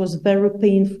 because it was very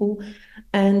painful.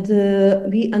 And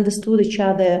we understood each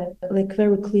other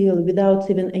very clearly without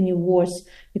even any words,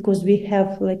 because we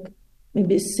have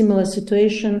maybe a similar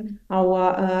situation.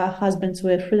 Our husbands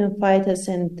were freedom fighters,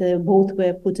 and both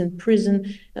were put in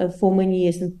prison for many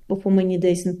years and for many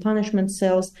days in punishment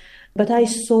cells. But I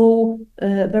saw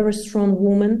a very strong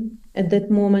woman at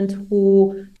that moment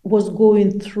who was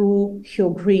going through her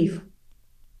grief.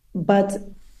 But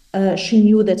she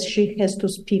knew that she has to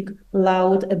speak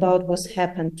loud about what's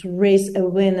happened, to raise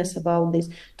awareness about this,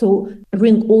 to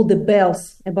ring all the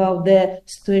bells about the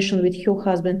situation with her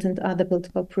husband and other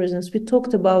political prisoners. We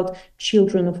talked about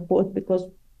children, of course, because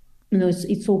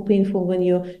it's so painful when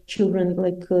your children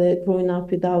growing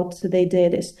up without their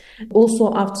daddies.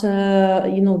 Also, after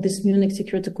this Munich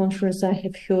Security Conference, I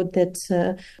have heard that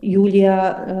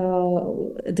Yulia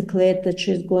declared that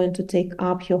she's going to take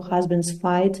up her husband's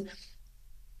fight.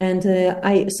 And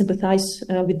I sympathize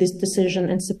with this decision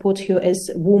and support her as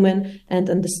a woman, and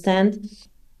understand,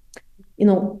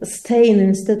 staying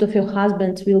instead of her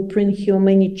husband will bring her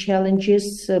many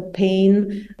challenges,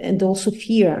 pain, and also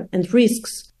fear and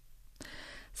risks.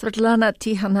 Sviatlana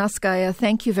Tsikhanouskaya,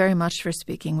 thank you very much for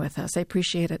speaking with us. I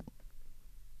appreciate it.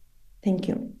 Thank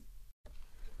you.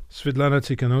 Sviatlana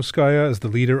Tsikhanouskaya is the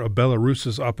leader of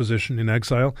Belarus's opposition in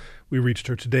exile. We reached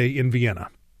her today in Vienna.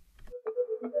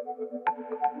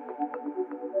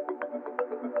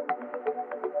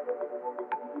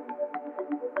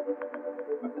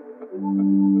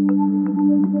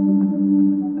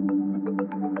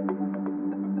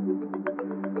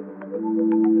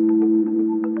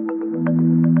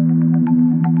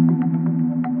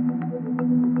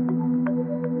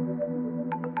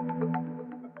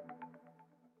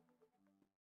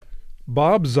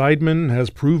 Bob Zeidman has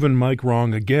proven Mike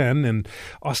wrong again, and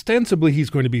ostensibly he's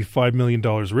going to be $5 million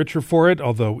richer for it,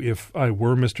 although if I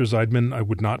were Mr. Zeidman, I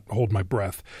would not hold my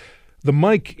breath. The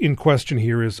Mike in question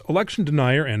here is election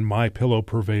denier and MyPillow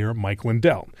purveyor Mike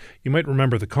Lindell. You might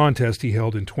remember the contest he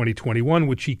held in 2021,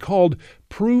 which he called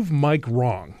Prove Mike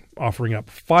Wrong, offering up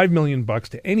 $5 million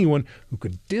to anyone who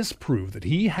could disprove that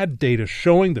he had data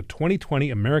showing the 2020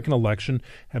 American election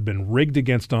had been rigged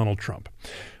against Donald Trump.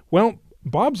 Well,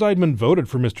 Bob Zeidman voted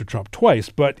for Mr. Trump twice,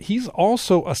 but he's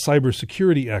also a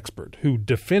cybersecurity expert who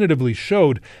definitively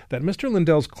showed that Mr.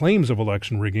 Lindell's claims of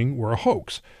election rigging were a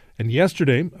hoax. And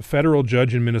yesterday, a federal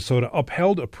judge in Minnesota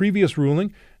upheld a previous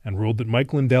ruling and ruled that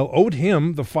Mike Lindell owed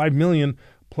him the $5 million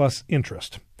plus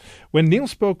interest. When Neil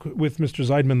spoke with Mr.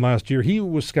 Zeidman last year, he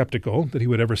was skeptical that he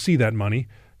would ever see that money.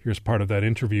 Here's part of that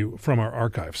interview from our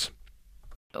archives.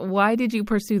 Why did you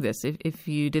pursue this if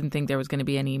you didn't think there was going to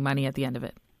be any money at the end of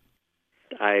it?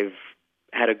 I've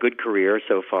had a good career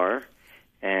so far,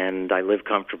 and I live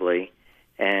comfortably.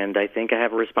 And I think I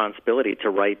have a responsibility to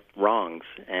right wrongs.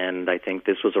 And I think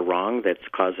this was a wrong that's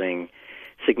causing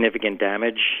significant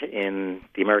damage in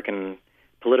the American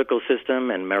political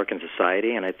system and American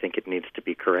society, and I think it needs to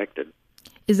be corrected.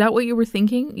 Is that what you were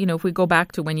thinking? You know, if we go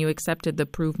back to when you accepted the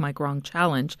Prove Mike Wrong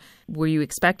challenge, were you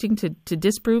expecting to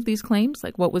disprove these claims?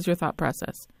 Like, what was your thought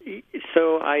process?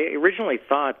 So I originally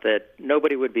thought that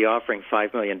nobody would be offering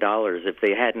 $5 million if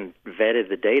they hadn't vetted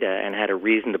the data and had a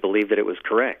reason to believe that it was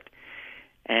correct.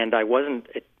 And I wasn't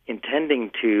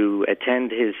intending to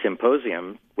attend his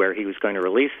symposium where he was going to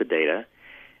release the data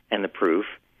and the proof,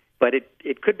 but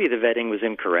it could be the vetting was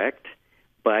incorrect,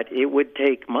 but it would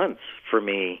take months for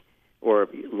me, or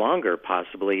longer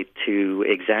possibly, to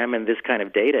examine this kind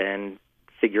of data and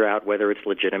figure out whether it's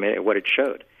legitimate and what it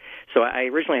showed. So I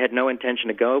originally had no intention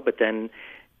to go, but then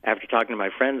after talking to my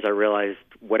friends, I realized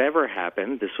whatever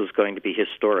happened, this was going to be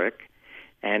historic.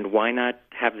 And why not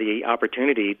have the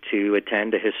opportunity to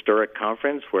attend a historic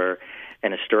conference where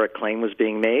an historic claim was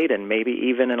being made and maybe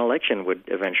even an election would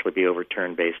eventually be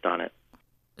overturned based on it?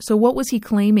 So what was he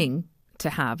claiming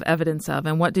to have evidence of,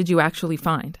 and what did you actually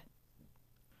find?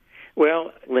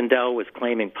 Well, Lindell was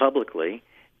claiming publicly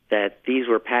that these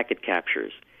were packet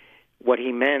captures. What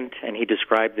he meant, and he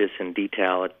described this in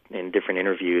detail in different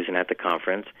interviews and at the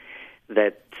conference,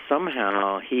 that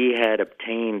somehow he had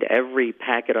obtained every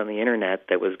packet on the Internet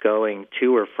that was going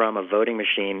to or from a voting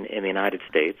machine in the United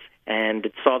States and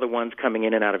saw the ones coming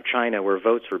in and out of China where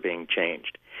votes were being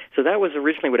changed. So that was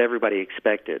originally what everybody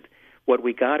expected. What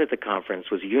we got at the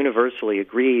conference was universally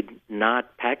agreed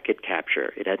not packet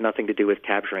capture. It had nothing to do with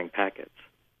capturing packets.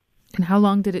 And how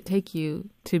long did it take you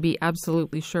to be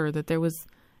absolutely sure that there was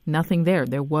nothing there?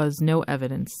 There was no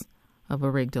evidence of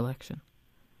a rigged election.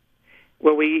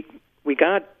 Well, we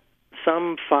got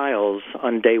some files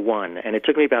on day one, and it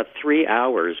took me about 3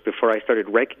 hours before I started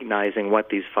recognizing what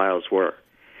these files were.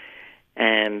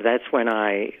 And that's when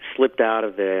I slipped out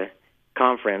of the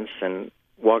conference and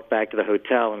walked back to the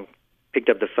hotel and picked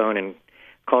up the phone and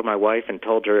called my wife and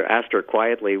asked her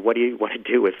quietly, what do you want to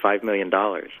do with $5 million?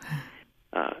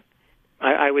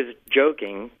 I was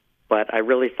joking, but I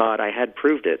really thought I had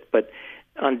proved it. But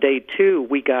on day two,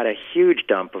 we got a huge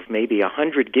dump of maybe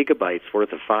 100 gigabytes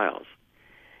worth of files.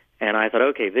 And I thought,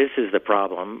 okay, this is the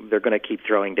problem. They're going to keep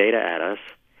throwing data at us,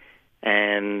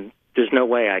 and there's no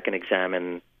way I can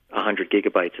examine 100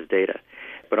 gigabytes of data.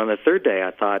 But on the third day,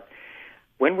 I thought,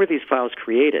 when were these files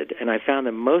created? And I found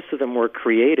that most of them were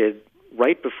created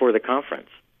right before the conference.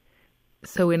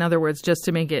 So in other words, just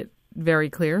to make it very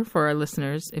clear for our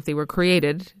listeners, if they were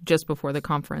created just before the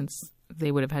conference,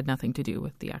 they would have had nothing to do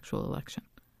with the actual election.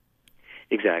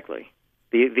 Exactly.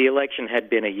 The election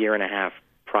had been a year and a half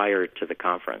prior to the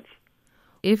conference.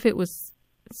 If it was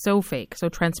so fake, so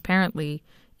transparently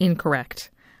incorrect,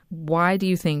 why do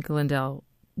you think Lindell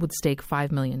would stake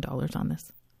 $5 million on this?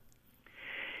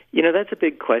 You know, that's a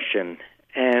big question.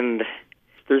 And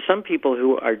there's some people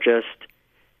who are just,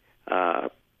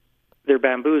 they're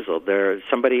bamboozled.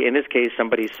 In this case,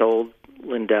 somebody sold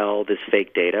Lindell this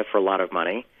fake data for a lot of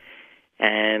money.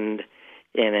 And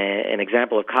in an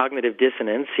example of cognitive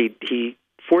dissonance, he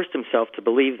forced himself to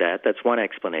believe that. That's one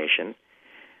explanation.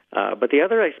 But the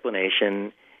other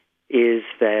explanation is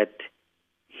that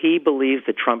he believes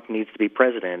that Trump needs to be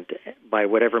president by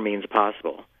whatever means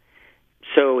possible.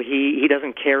 So he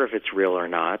doesn't care if it's real or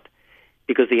not,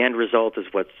 because the end result is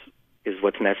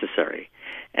what's necessary.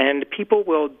 And people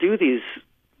will do these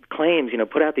claims,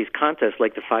 put out these contests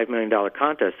like the $5 million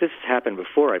contest. This has happened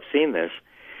before. I've seen this.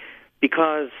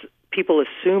 Because people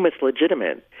assume it's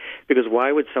legitimate. Because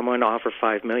why would someone offer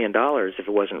 $5 million if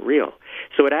it wasn't real?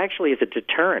 So it actually is a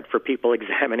deterrent for people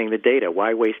examining the data.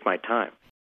 Why waste my time?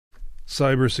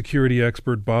 Cybersecurity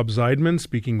expert Bob Zeidman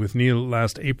speaking with Neil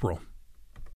last April.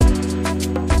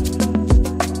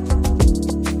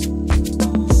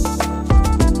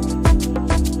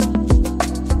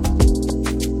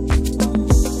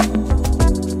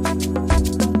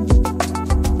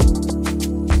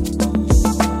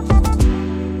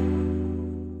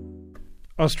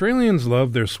 Australians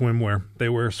love their swimwear. They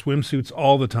wear swimsuits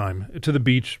all the time, to the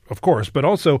beach, of course, but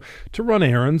also to run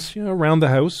errands, around the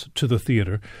house, to the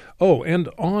theatre. Oh, and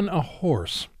on a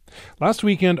horse. Last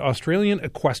weekend, Australian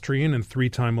equestrian and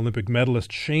 3-time Olympic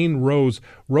medalist Shane Rose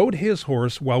rode his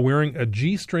horse while wearing a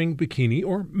G-string bikini,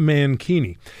 or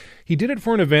mankini. He did it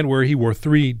for an event where he wore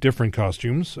 3 different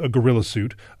costumes: a gorilla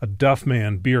suit, a Duff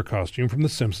Man beer costume from The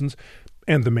Simpsons,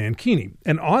 and the mankini.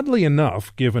 And oddly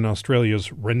enough, given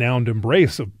Australia's renowned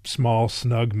embrace of small,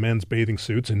 snug men's bathing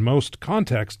suits in most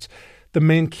contexts, the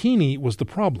mankini was the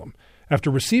problem. After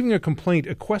receiving a complaint,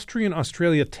 Equestrian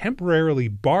Australia temporarily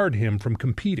barred him from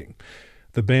competing.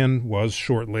 The ban was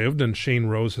short-lived, and Shane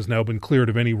Rose has now been cleared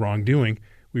of any wrongdoing.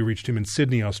 We reached him in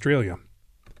Sydney, Australia.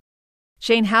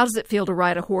 Shane, how does it feel to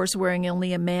ride a horse wearing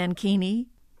only a mankini?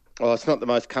 Well, it's not the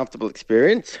most comfortable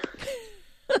experience.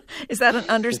 Is that an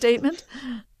understatement?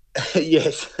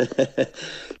 Yes.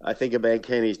 I think a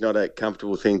mankini is not a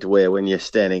comfortable thing to wear when you're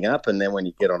standing up, and then when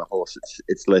you get on a horse,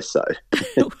 it's less so.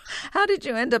 How did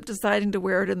you end up deciding to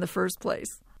wear it in the first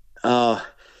place?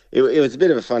 It was a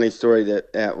bit of a funny story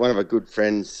that one of our good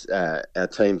friends, our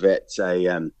team vet's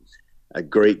a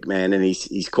Greek man, and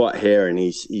he's quite hairy, and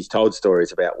he's told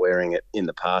stories about wearing it in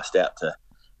the past out to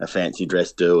a fancy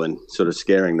dress do and sort of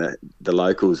scaring the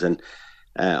locals. And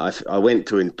I went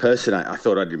to impersonate. I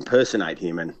thought I'd impersonate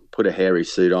him and put a hairy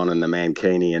suit on and the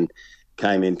mankini, and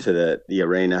came into the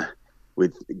arena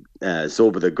with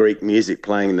Zorba the Greek music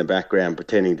playing in the background,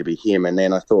 pretending to be him. And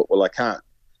then I thought, well, I can't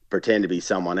pretend to be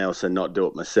someone else and not do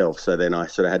it myself. So then I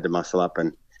sort of had to muscle up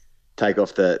and take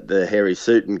off the hairy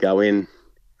suit and go in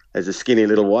as a skinny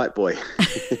little white boy.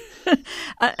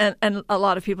 and a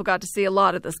lot of people got to see a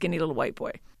lot of the skinny little white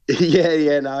boy.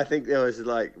 Yeah. No, I think there was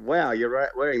like, wow, you're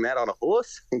wearing that on a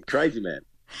horse? Crazy, man.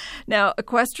 Now,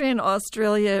 Equestrian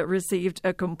Australia received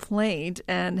a complaint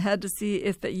and had to see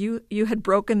if that you had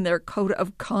broken their code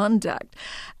of conduct.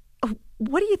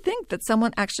 What do you think that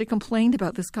someone actually complained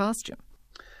about this costume?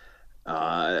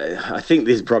 I think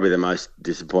this is probably the most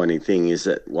disappointing thing, is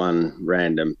that one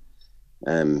random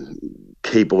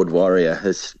keyboard warrior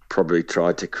has probably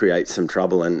tried to create some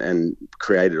trouble and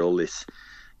created all this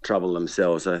trouble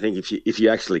themselves. I think if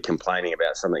you're actually complaining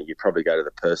about something, you probably go to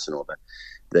the person or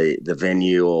the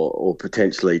venue or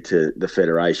potentially to the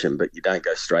federation, but you don't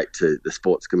go straight to the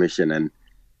Sports Commission and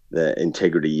the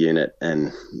integrity unit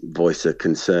and voice a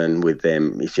concern with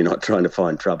them if you're not trying to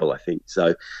find trouble, I think.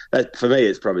 So that, for me,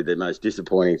 it's probably the most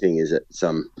disappointing thing, is that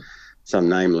some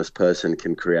nameless person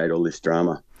can create all this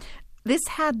drama. This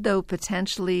had, though,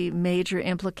 potentially major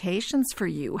implications for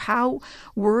you. How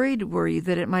worried were you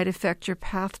that it might affect your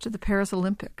path to the Paris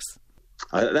Olympics?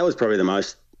 That was probably the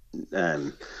most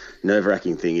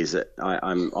nerve-wracking thing, is that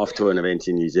I'm off to an event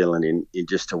in New Zealand in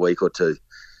just a week or two.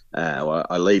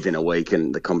 I leave in a week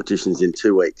and the competition's in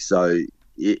 2 weeks. So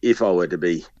if I were to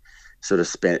be sort of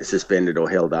suspended or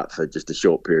held up for just a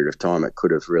short period of time, it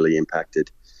could have really impacted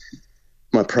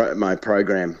my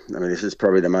program. I mean, this is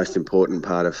probably the most important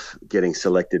part of getting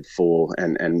selected for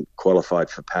and qualified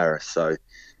for Paris. So,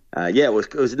 it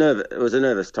was a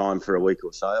nervous time for a week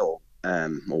or so,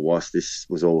 or whilst this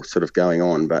was all sort of going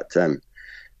on. But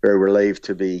very relieved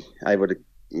to be able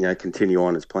to continue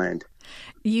on as planned.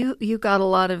 You got a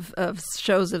lot of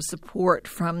shows of support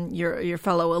from your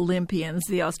fellow Olympians.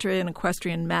 The Australian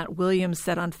equestrian Matt Williams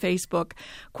said on Facebook,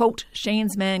 quote,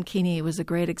 "Shane's mankini was a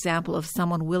great example of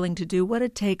someone willing to do what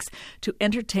it takes to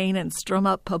entertain and strum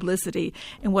up publicity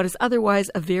in what is otherwise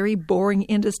a very boring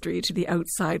industry to the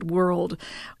outside world."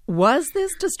 Was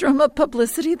this to strum up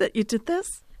publicity that you did this?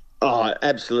 Oh,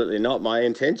 absolutely not. My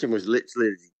intention was literally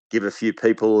to give a few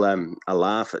people a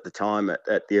laugh at the time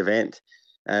at the event.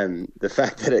 The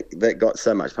fact that that got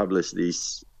so much publicity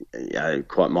is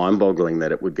quite mind-boggling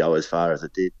that it would go as far as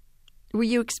it did. Were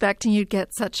you expecting you'd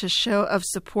get such a show of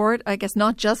support, I guess,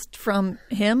 not just from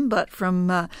him, but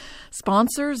from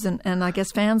sponsors and I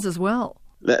guess fans as well?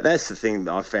 That's the thing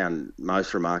that I found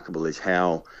most remarkable, is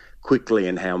how quickly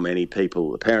and how many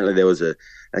people. Apparently there was a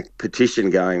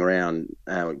petition going around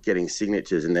getting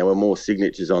signatures, and there were more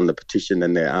signatures on the petition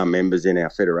than there are members in our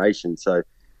federation. So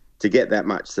to get that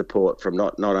much support from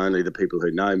not only the people who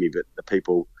know me, but the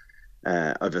people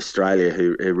of Australia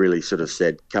who really sort of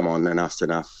said, come on, enough's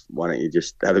enough. Why don't you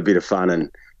just have a bit of fun,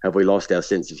 and have we lost our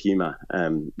sense of humour?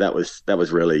 That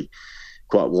was really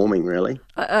quite warming, really.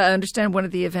 I understand one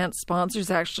of the event sponsors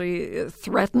actually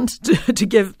threatened to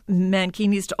give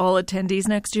mankinis to all attendees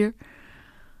next year.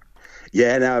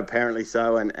 Yeah, no, apparently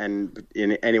so. And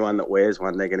anyone that wears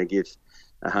one, they're going to give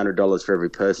 $100 for every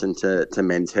person to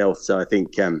Men's Health. So I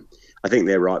think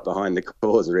they're right behind the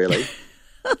cause, really.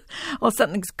 Well,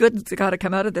 something's good's got to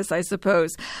come out of this, I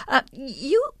suppose.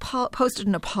 You posted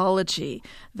an apology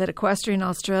that Equestrian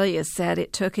Australia said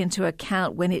it took into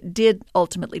account when it did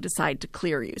ultimately decide to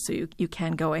clear you, so you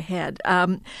can go ahead.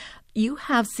 You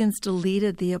have since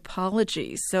deleted the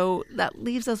apology, so that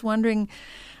leaves us wondering,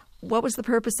 what was the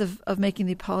purpose of making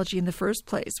the apology in the first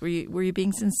place? Were you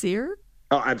being sincere?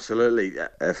 Oh, absolutely.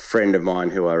 A friend of mine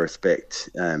who I respect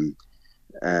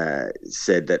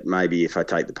said that maybe if I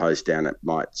take the post down, it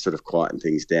might sort of quieten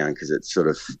things down, because it's sort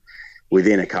of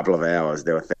within a couple of hours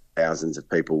there were thousands of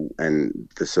people, and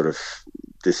this sort of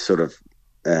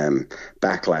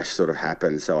backlash sort of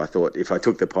happened. So I thought if I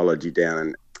took the apology down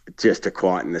and just to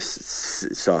quieten this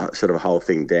sort of whole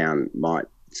thing down might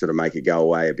sort of make it go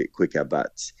away a bit quicker.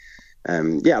 But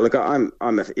look,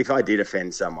 if I did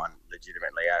offend someone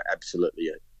legitimately, I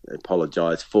absolutely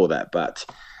apologise for that. But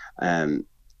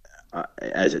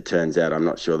as it turns out, I'm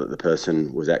not sure that the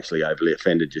person was actually overly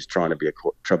offended, just trying to be a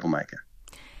troublemaker.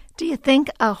 Do you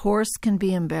think a horse can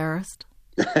be embarrassed?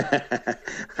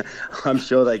 I'm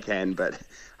sure they can, but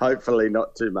hopefully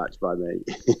not too much by me.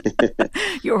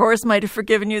 Your horse might have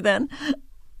forgiven you then?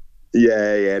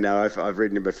 Yeah. No, I've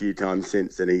ridden him a few times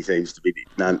since, and he seems to be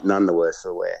none the worse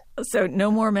for wear. So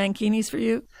no more mankinis for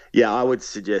you? Yeah, I would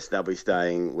suggest they'll be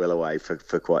staying well away for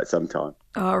quite some time.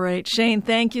 All right. Shane,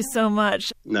 thank you so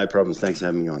much. No problems. Thanks for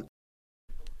having me on.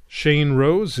 Shane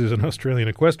Rose is an Australian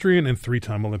equestrian and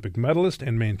 3-time Olympic medalist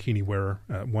and mankini wearer,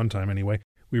 one time anyway.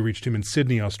 We reached him in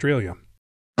Sydney, Australia.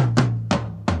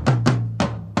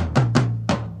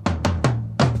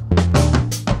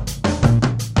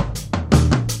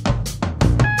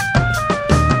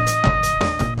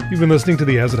 You've been listening to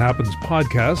the As It Happens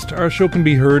podcast. Our show can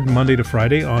be heard Monday to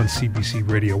Friday on CBC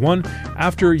Radio 1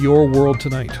 after Your World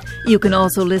Tonight. You can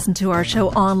also listen to our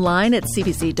show online at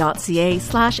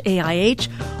cbc.ca/AIH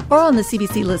or on the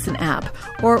CBC Listen app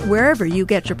or wherever you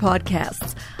get your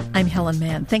podcasts. I'm Helen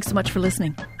Mann. Thanks so much for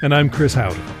listening. And I'm Chris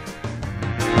Howden.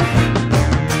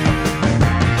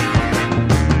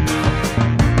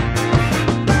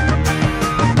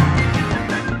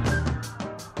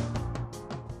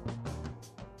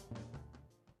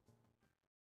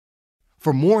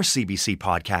 For more CBC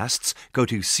podcasts, go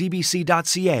to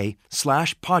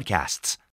cbc.ca/podcasts.